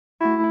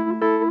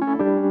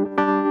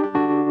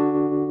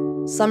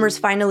Summer's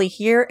finally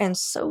here, and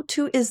so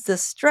too is the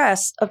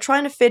stress of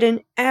trying to fit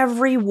in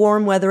every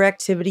warm weather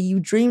activity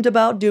you dreamed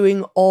about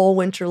doing all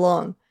winter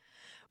long.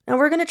 Now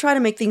we're going to try to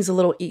make things a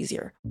little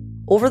easier.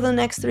 Over the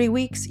next 3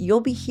 weeks,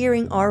 you'll be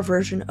hearing our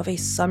version of a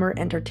summer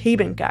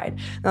entertainment guide.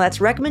 Now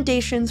that's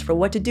recommendations for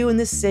what to do in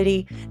this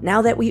city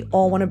now that we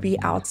all want to be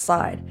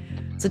outside.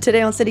 So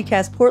today on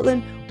CityCast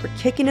Portland, we're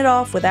kicking it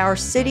off with our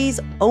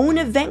city's own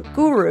event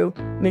guru,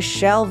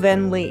 Michelle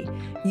Van Lee.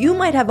 You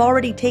might have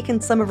already taken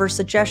some of her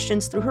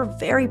suggestions through her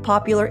very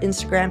popular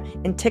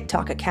Instagram and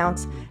TikTok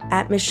accounts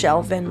at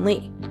Michelle Van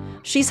Lee.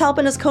 She's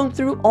helping us comb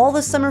through all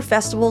the summer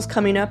festivals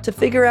coming up to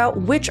figure out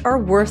which are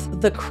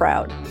worth the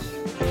crowd.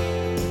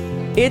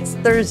 It's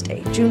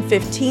Thursday, June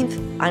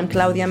 15th. I'm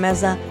Claudia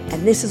Meza,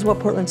 and this is what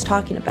Portland's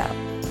talking about.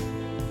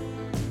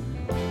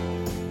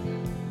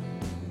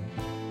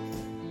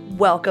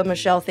 Welcome,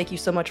 Michelle. Thank you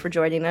so much for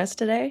joining us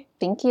today.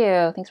 Thank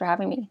you. Thanks for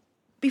having me.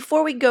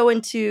 Before we go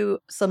into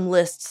some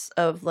lists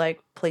of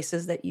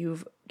places that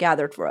you've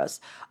gathered for us,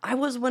 I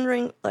was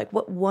wondering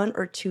what one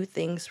or two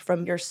things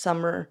from your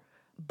summer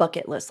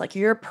bucket list,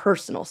 your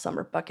personal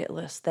summer bucket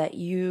list that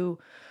you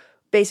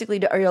basically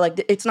do, or you're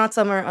like, it's not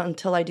summer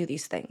until I do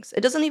these things.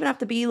 It doesn't even have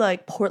to be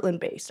Portland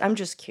based. I'm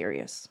just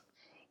curious.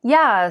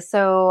 Yeah.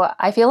 So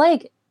I feel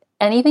like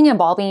anything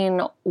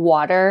involving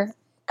water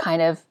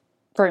kind of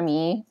for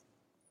me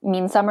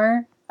means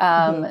summer.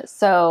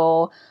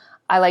 So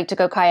I like to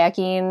go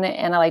kayaking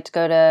and I like to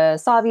go to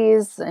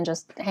Soapbox and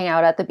just hang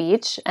out at the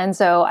beach. And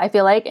so I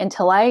feel like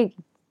until I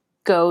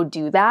go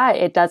do that,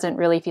 it doesn't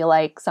really feel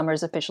like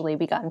summer's officially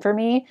begun for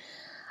me.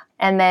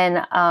 And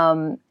then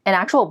an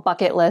actual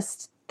bucket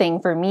list thing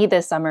for me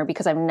this summer,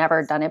 because I've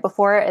never done it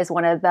before, is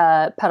one of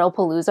the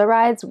Pedalpalooza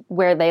rides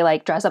where they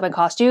dress up in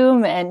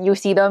costume and you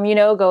see them,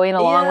 going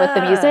along with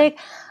the music.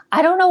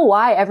 I don't know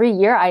why every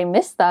year I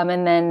miss them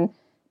and then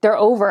they're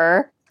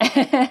over.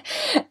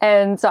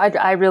 And so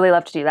I really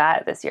love to do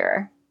that this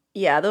year.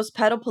 Yeah, those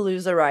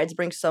Pedalpalooza rides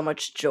bring so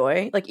much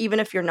joy.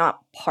 Even if you're not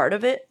part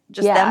of it,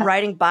 just them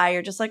riding by,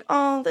 you're just like,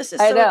 oh, this is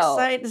so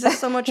exciting. This is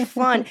so much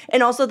fun.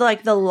 And also,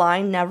 the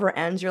line never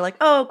ends. You're like,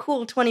 oh,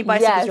 cool, 20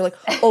 bicycles. Yes. You're like,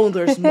 oh,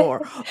 there's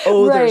more.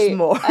 Oh, right. There's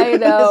more. I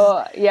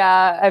know.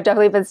 Yeah, I've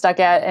definitely been stuck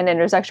at an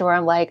intersection where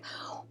I'm like,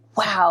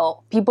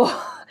 wow, people,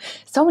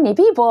 so many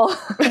people.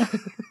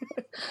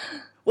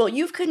 Well,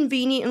 you've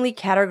conveniently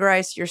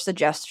categorized your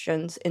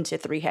suggestions into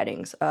 3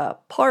 headings: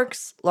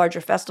 parks, larger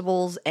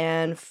festivals,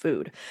 and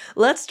food.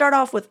 Let's start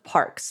off with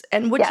parks.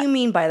 And what do you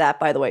mean by that,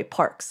 by the way,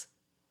 parks?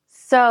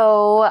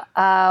 So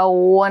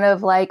one of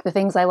the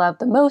things I love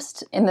the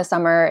most in the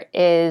summer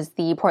is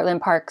the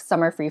Portland Park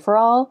Summer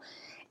Free-for-All.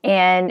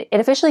 And it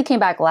officially came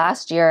back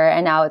last year,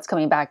 and now it's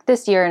coming back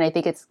this year. And I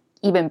think it's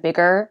even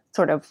bigger,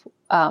 sort of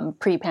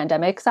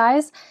pre-pandemic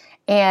size.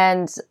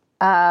 And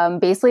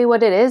basically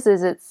what it is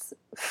it's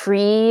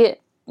free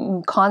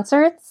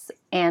concerts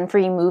and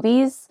free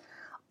movies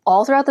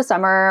all throughout the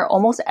summer,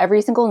 almost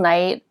every single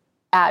night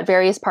at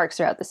various parks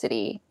throughout the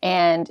city.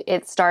 And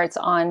it starts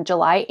on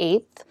July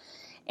 8th,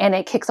 and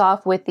it kicks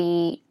off with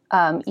the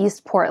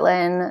East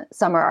Portland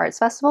Summer Arts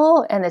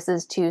Festival, and this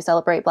is to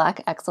celebrate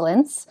Black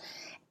excellence.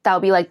 That'll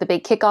be the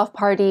big kickoff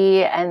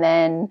party, and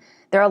then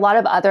there are a lot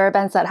of other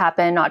events that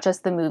happen, not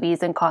just the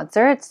movies and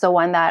concerts. So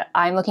one that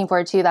I'm looking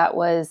forward to that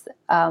was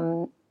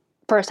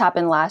first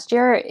happened last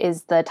year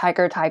is the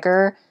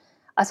Tiger,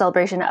 a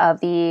celebration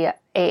of the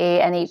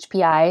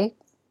AANHPI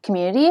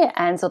community.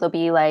 And so there'll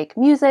be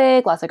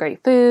music, lots of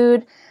great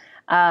food.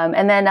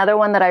 And then another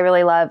one that I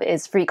really love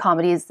is free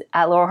comedies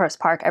at Laurelhurst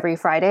Park every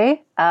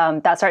Friday.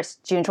 That starts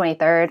June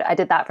 23rd. I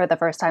did that for the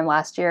first time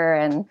last year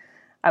and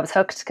I was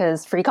hooked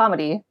because free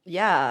comedy.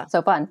 Yeah.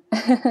 So fun.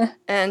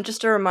 And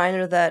just a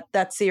reminder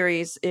that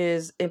series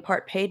is in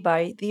part paid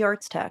by the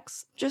arts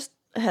tax. Just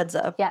a heads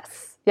up.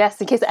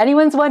 Yes, in case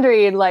anyone's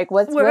wondering,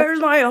 where's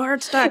my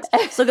arts tax?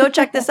 So go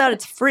check this out.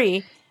 It's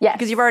free. Yes.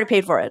 Because you've already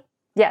paid for it.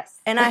 Yes.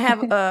 And I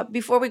have,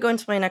 before we go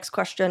into my next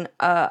question,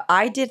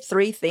 I did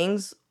 3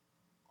 things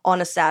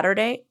on a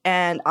Saturday,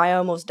 and I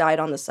almost died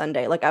on the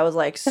Sunday. I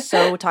was,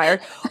 so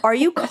tired. Are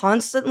you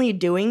constantly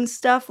doing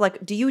stuff?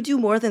 Do you do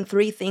more than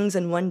 3 things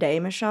in one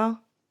day,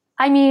 Michelle?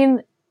 I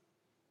mean,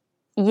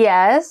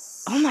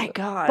 yes. Oh my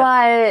God.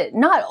 But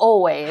not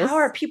always. How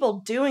are people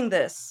doing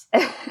this?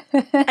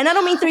 And I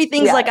don't mean 3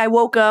 things I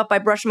woke up, I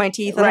brushed my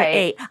teeth, and I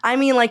ate. I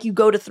mean you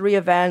go to 3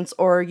 events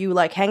or you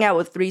hang out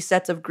with 3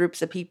 sets of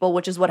groups of people,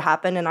 which is what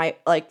happened. And I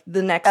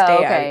the next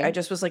day I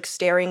just was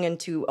staring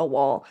into a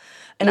wall.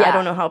 And I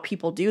don't know how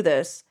people do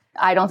this.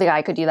 I don't think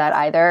I could do that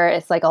either.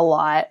 It's a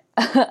lot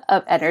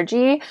of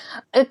energy.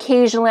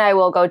 Occasionally I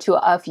will go to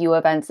a few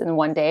events in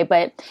one day,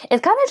 but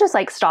it's kind of just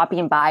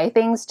stopping by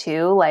things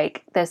too.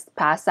 This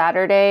past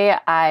Saturday,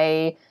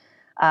 I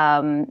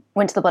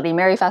went to the Bloody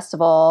Mary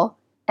Festival,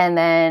 and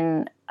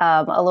then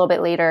a little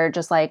bit later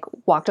just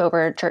walked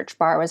over. Church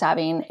Bar was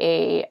having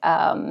a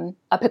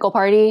pickle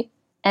party.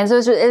 And so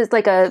it's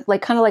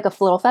kind of like a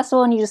little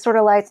festival, and you just sort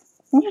of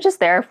you're just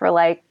there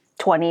for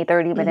 20,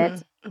 30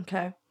 minutes. Mm-hmm.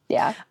 Okay.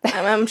 Yeah.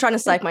 I'm trying to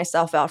psych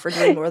myself out for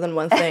doing more than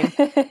one thing.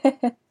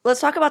 Let's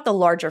talk about the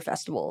larger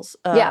festivals.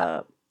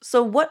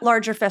 So what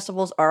larger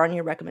festivals are on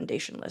your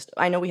recommendation list?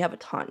 I know we have a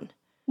ton.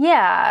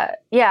 Yeah.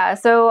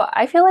 So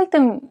I feel like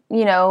the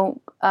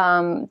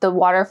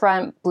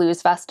Waterfront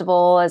Blues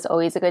Festival is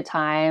always a good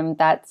time.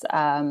 That's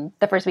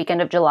the first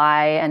weekend of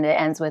July, and it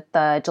ends with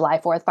the July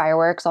 4th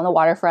fireworks on the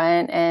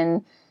waterfront.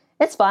 And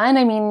it's fun.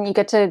 I mean, you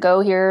get to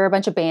go hear a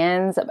bunch of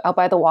bands out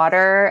by the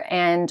water.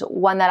 And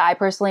one that I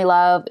personally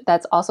love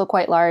that's also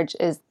quite large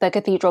is the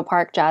Cathedral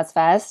Park Jazz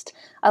Fest.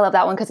 I love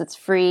that one because it's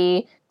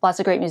free, lots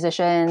of great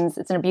musicians.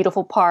 It's in a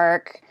beautiful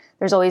park.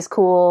 There's always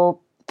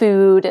cool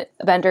food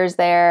vendors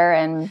there,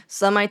 and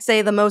some might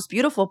say the most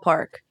beautiful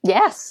park.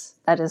 Yes,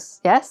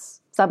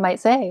 some might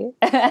say.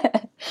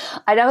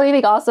 I definitely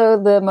think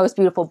also the most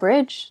beautiful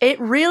bridge. It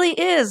really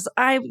is.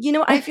 I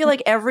feel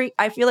like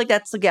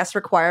that's the guest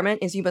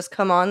requirement is you must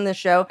come on the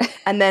show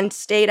and then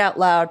state out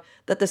loud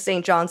that the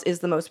St. John's is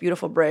the most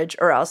beautiful bridge,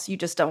 or else you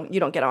don't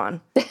get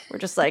on. We're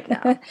just like,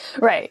 no.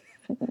 Right.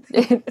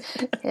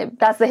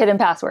 That's the hidden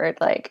password.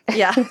 Like,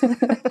 yeah.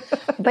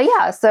 But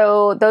yeah,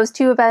 so those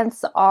two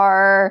events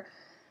are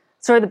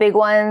sort of the big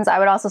ones. I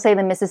would also say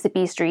the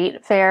Mississippi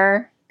Street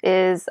Fair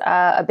is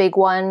a big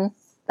one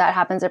that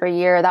happens every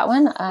year. That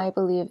one, I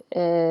believe,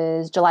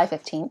 is July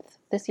 15th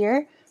this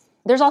year.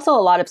 There's also a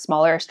lot of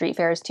smaller street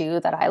fairs, too,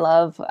 that I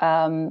love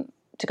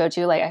to go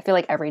to. Like, I feel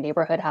like every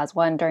neighborhood has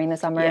one during the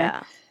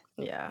summer.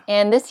 Yeah.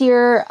 And this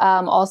year,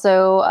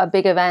 also a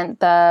big event,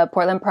 the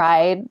Portland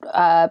Pride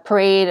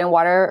Parade and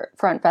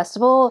Waterfront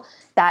Festival,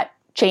 that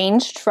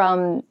changed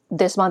from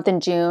this month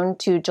in June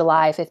to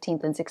July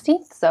 15th and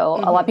 16th. So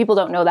a lot of people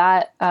don't know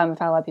that. I've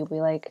had a lot of people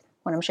be like,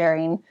 when I'm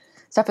sharing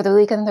stuff for the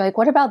weekend, they're like,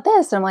 what about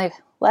this? And I'm like,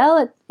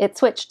 well, it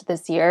switched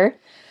this year.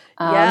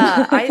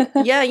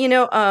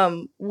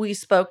 We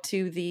spoke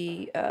to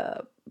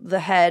the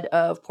head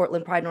of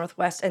Portland Pride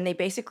Northwest, and they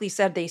basically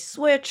said they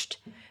switched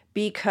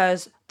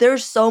because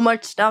there's so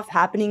much stuff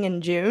happening in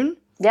June.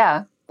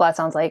 Yeah. Well, that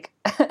sounds like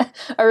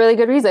a really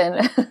good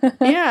reason.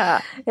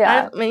 Yeah.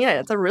 Yeah.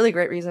 It's a really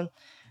great reason.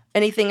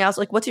 Anything else?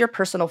 Like, what's your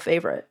personal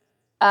favorite?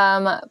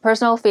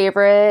 Personal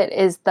favorite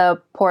is the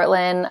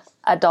Portland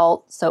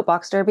Adult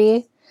Soapbox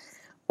Derby,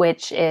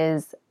 which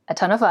is a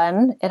ton of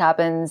fun. It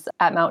happens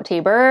at Mount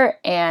Tabor,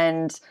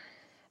 and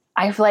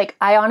I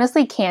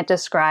honestly can't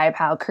describe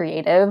how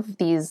creative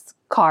these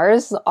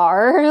cars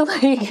are.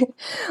 Like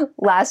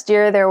last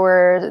year there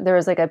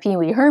was like a Pee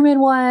Wee Herman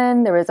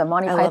one, there was a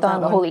Monty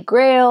Python, the Holy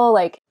Grail.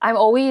 Like, I'm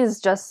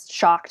always just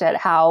shocked at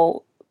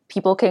how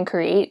people can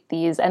create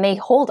these, and they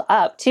hold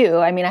up too.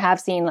 I mean, I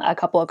have seen a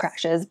couple of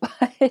crashes,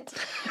 but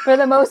for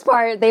the most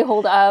part they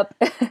hold up.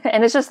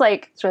 And it's just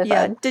like, it's really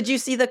fun. Did you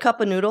see the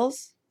cup of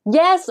noodles?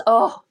 Yes.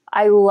 Oh,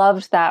 I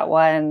loved that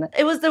one.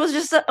 There was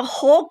just a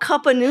whole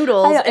cup of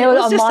noodles. It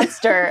was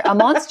a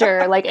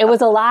monster. Like, it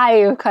was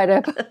alive kind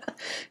of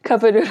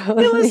cup of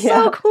noodles. It was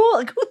so cool.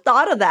 Like, who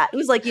thought of that? It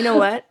was like, you know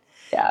what?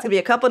 Yeah. It's going to be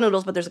a cup of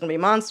noodles, but there's going to be a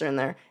monster in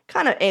there.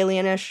 Kind of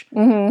alienish.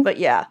 Mm-hmm. But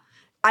yeah,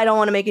 I don't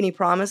want to make any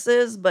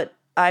promises, but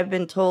I've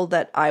been told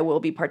that I will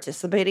be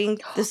participating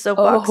this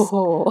soapbox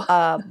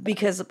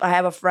because I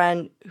have a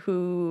friend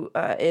who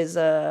is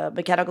a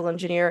mechanical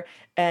engineer,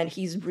 and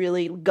he's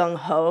really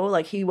gung-ho.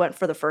 Like, he went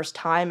for the first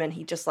time, and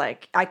he just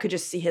like, I could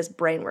just see his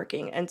brain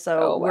working. And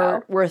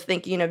so we're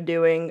thinking of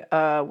doing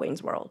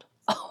Wayne's World.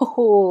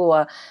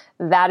 Oh,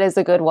 that is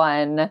a good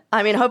one.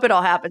 I mean, I hope it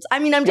all happens. I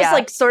mean, I'm just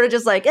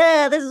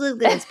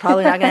it's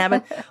probably not going to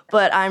happen.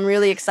 But I'm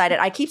really excited.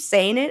 I keep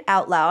saying it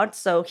out loud,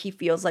 so he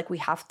feels like we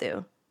have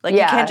to. Like,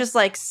 you can't just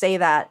like say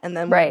that and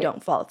then we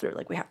don't follow through.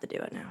 Like, we have to do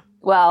it now.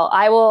 Well,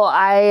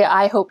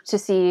 I hope to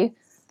see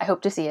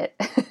it.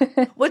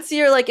 What's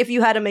your, like, if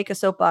you had to make a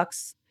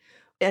soapbox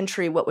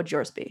entry, what would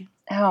yours be?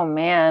 Oh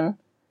man,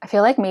 I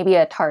feel like maybe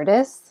a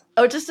TARDIS.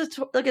 Oh, just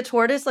like a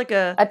tortoise, like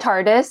a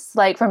TARDIS,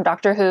 like from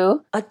Doctor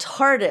Who. A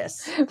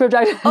TARDIS from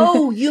Doctor Who.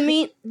 Oh, you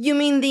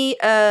mean the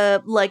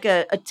like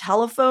a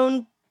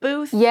telephone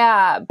booth?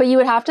 Yeah, but you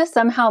would have to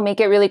somehow make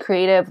it really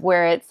creative,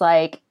 where it's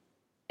like,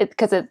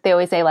 because they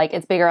always say like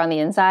it's bigger on the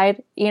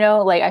inside, you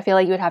know. Like, I feel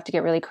like you would have to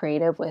get really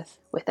creative with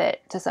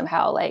it to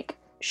somehow like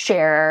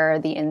share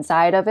the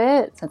inside of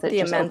it, since it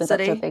just opens up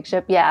to a big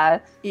ship. Yeah.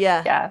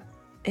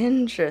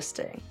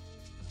 Interesting.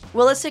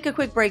 Well, let's take a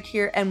quick break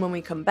here, and when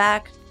we come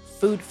back,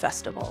 food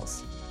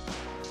festivals.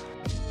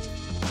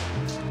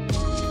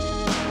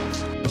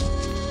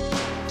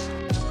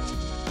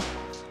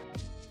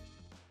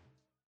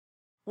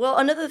 Well,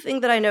 another thing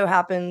that I know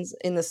happens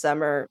in the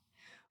summer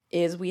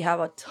is we have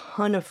a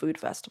ton of food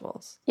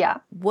festivals. Yeah.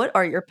 What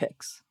are your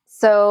picks?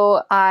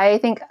 So I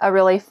think a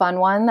really fun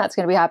one that's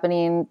going to be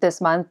happening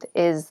this month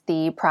is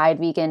the Pride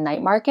Vegan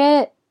Night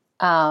Market.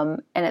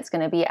 And it's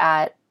going to be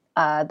at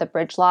the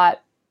Bridge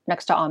Lot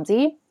next to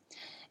OMSI.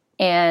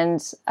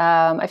 And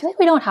I feel like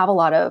we don't have a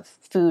lot of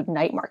food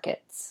night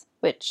markets,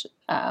 which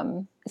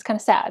is kind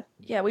of sad.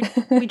 Yeah,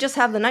 we just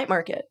have the night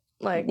market.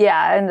 Like,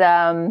 yeah,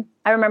 and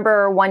I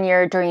remember one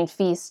year during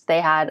Feast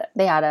they had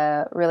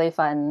a really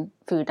fun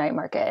food night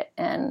market,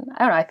 and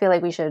I don't know, I feel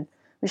like we should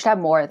have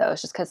more of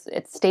those, just because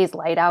it stays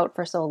light out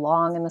for so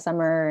long in the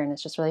summer, and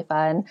it's just really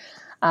fun.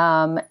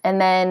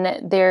 And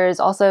then there's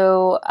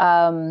also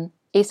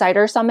a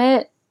cider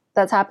summit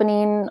that's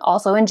happening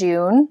also in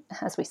June.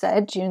 As we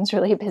said, June's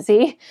really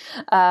busy.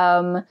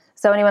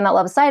 So anyone that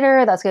loves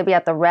cider, that's going to be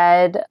at the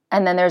Red.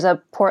 And then there's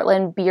a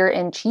Portland Beer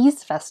and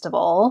Cheese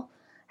Festival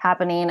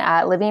happening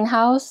at Living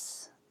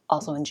House,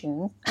 also in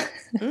June.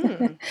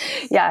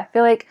 Yeah, I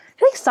feel like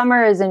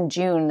summer is in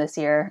June this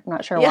year. I'm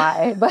not sure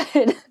why,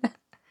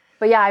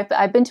 but yeah,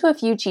 I've been to a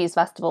few cheese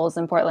festivals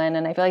in Portland,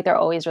 and I feel like they're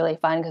always really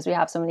fun because we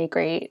have so many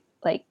great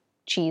like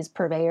cheese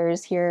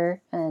purveyors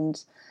here, and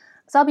so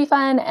that'll be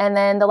fun. And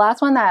then the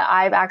last one that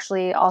I've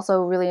actually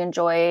also really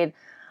enjoyed,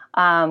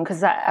 because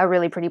it's at a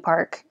really pretty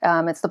park.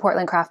 It's the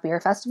Portland Craft Beer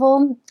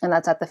Festival, and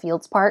that's at the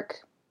Fields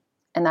Park,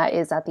 and that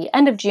is at the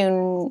end of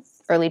June,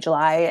 early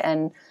July.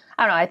 And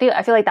I don't know,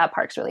 I feel like that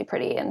park's really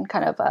pretty, and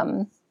kind of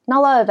not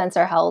a lot of events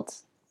are held,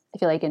 I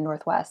feel like, in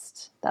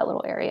Northwest, that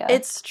little area.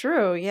 It's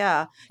true,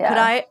 yeah.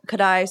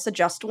 Could I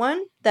suggest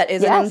one that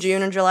isn't in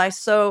June and July?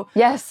 So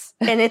yes,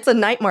 and it's a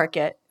night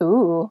market.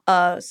 Ooh.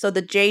 So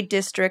the J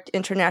District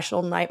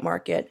International Night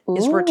Market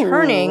is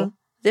returning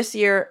this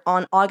year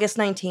on August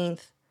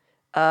 19th,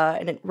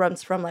 and it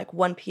runs from like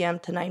 1 p.m.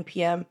 to 9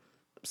 p.m.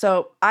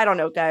 So I don't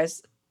know,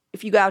 guys.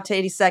 If you go out to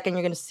 82nd,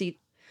 you're going to see,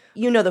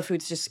 the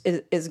food's just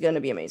is going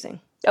to be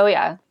amazing. Oh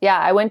yeah, yeah.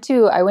 I went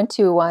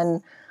to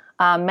one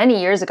many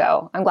years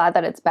ago. I'm glad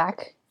that it's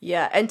back.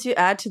 Yeah, and to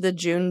add to the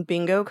June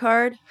bingo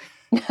card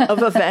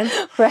of events,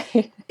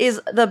 right, is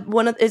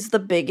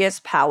the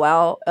biggest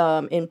powwow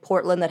in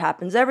Portland that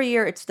happens every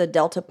year. It's the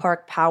Delta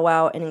Park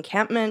Powwow and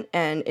Encampment,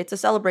 and it's a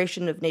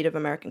celebration of Native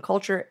American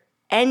culture.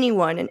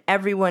 Anyone and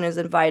everyone is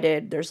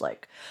invited. There's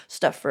like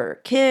stuff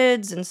for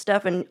kids and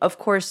stuff, and of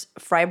course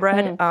fry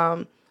bread.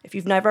 If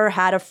you've never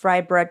had a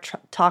fry bread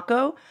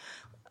taco,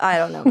 I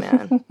don't know,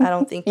 man. I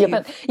don't think you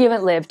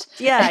haven't lived.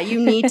 Yeah, you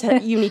need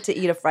to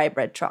eat a fry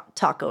bread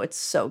taco. It's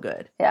so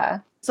good. Yeah.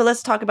 So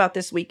let's talk about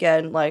this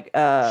weekend. Like,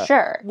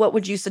 sure. What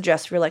would you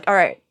suggest? If you're like, all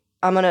right,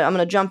 I'm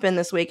gonna jump in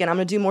this weekend. I'm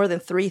gonna do more than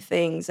 3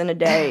 things in a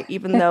day,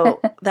 even though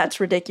that's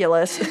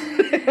ridiculous.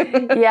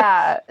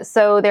 Yeah.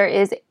 So there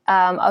is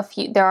a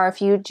few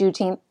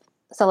Juneteenth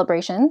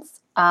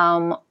celebrations.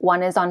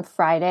 One is on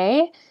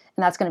Friday,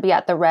 and that's going to be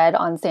at the Red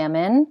on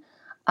Salmon.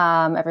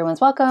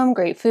 Everyone's welcome,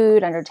 great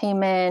food,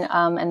 entertainment,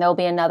 and there'll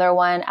be another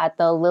one at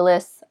the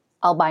Lillis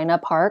Albina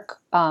Park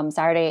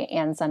Saturday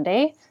and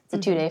Sunday. It's a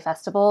 2-day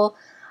festival,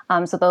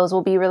 so those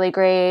will be really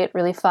great,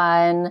 really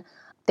fun.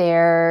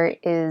 There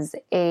is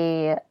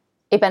a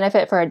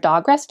benefit for a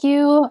dog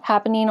rescue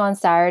happening on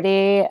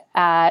Saturday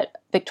at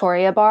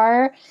Victoria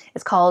Bar.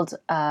 It's called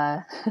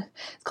the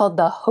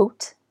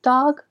Haute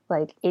Dog,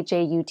 like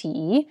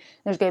Haute.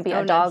 There's going to be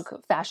a dog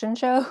fashion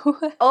show.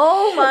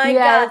 Oh my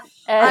God.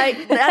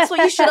 That's what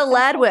you should have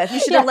led with. You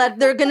should have led,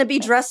 they're going to be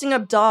dressing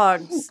up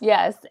dogs.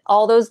 Yes.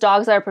 All those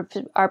dogs that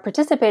are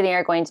participating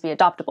are going to be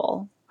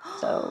adoptable.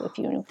 So if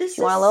you want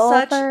a little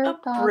such a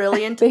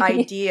brilliant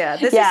idea.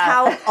 This is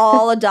how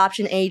all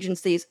adoption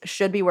agencies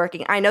should be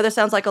working. I know this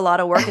sounds like a lot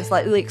of work and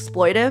slightly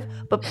exploitive,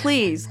 but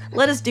please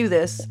let us do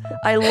this.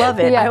 I love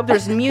it. I hope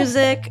there's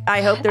music.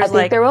 I hope there's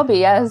there will be,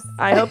 yes.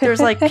 I hope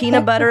there's like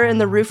peanut butter in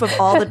the roof of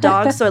all the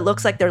dogs so it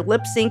looks like they're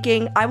lip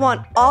syncing. I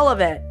want all of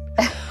it.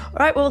 All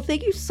right. Well,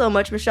 thank you so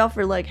much, Michelle,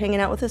 for like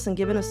hanging out with us and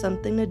giving us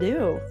something to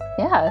do.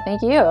 Yeah.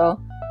 Thank you.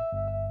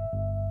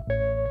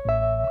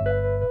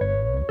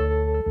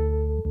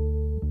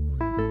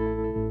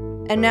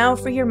 And now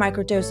for your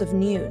microdose of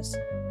news.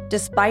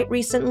 Despite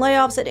recent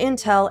layoffs at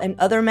Intel and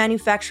other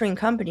manufacturing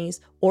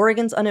companies,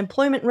 Oregon's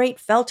unemployment rate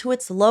fell to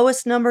its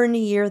lowest number in a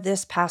year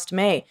this past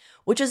May,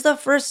 which is the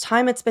first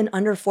time it's been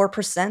under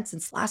 4%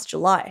 since last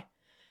July.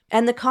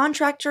 And the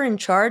contractor in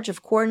charge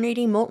of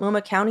coordinating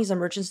Multnomah County's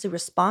emergency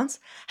response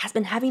has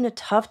been having a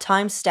tough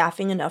time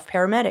staffing enough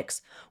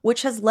paramedics,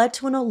 which has led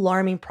to an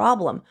alarming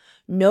problem.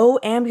 No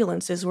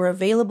ambulances were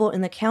available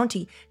in the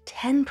county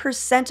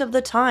 10% of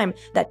the time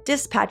that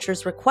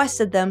dispatchers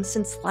requested them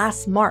since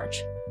last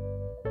March.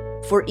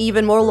 For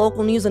even more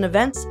local news and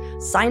events,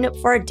 sign up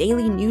for our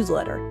daily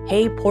newsletter,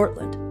 Hey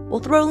Portland.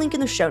 We'll throw a link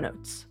in the show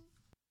notes.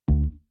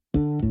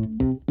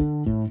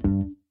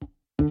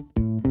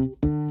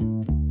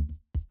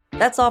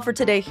 That's all for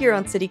today here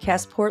on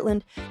CityCast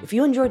Portland. If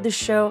you enjoyed this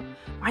show,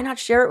 why not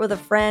share it with a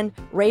friend,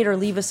 rate or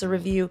leave us a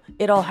review?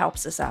 It all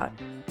helps us out.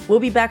 We'll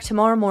be back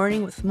tomorrow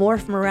morning with more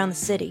from around the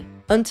city.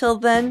 Until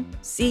then,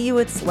 see you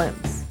at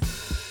Slim's.